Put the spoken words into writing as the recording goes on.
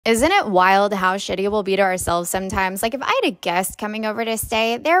Isn't it wild how shitty we'll be to ourselves sometimes? Like if I had a guest coming over to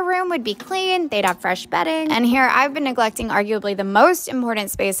stay, their room would be clean, they'd have fresh bedding. And here I've been neglecting arguably the most important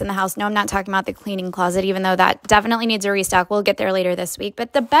space in the house. No, I'm not talking about the cleaning closet, even though that definitely needs a restock. We'll get there later this week.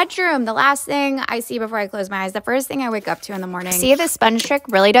 But the bedroom, the last thing I see before I close my eyes, the first thing I wake up to in the morning. See, the sponge trick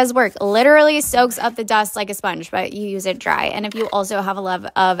really does work. Literally soaks up the dust like a sponge, but you use it dry. And if you also have a love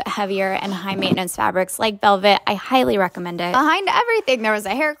of heavier and high maintenance fabrics like velvet, I highly recommend it. Behind everything, there was a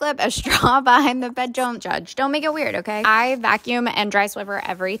hair clip, a straw behind the bed. Don't judge. Don't make it weird, okay? I vacuum and dry swiffer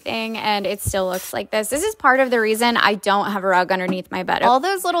everything, and it still looks like this. This is part of the reason I don't have a rug underneath my bed. All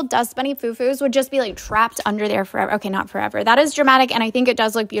those little dust bunny foo-foos would just be like trapped under there forever. Okay, not forever. That is dramatic, and I think it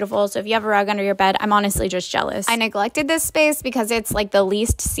does look beautiful. So if you have a rug under your bed, I'm honestly just jealous. I neglected this space because it's like the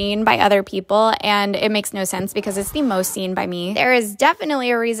least seen by other people, and it makes no sense because it's the most seen by me. There is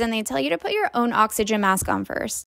definitely a reason they tell you to put your own oxygen mask on first.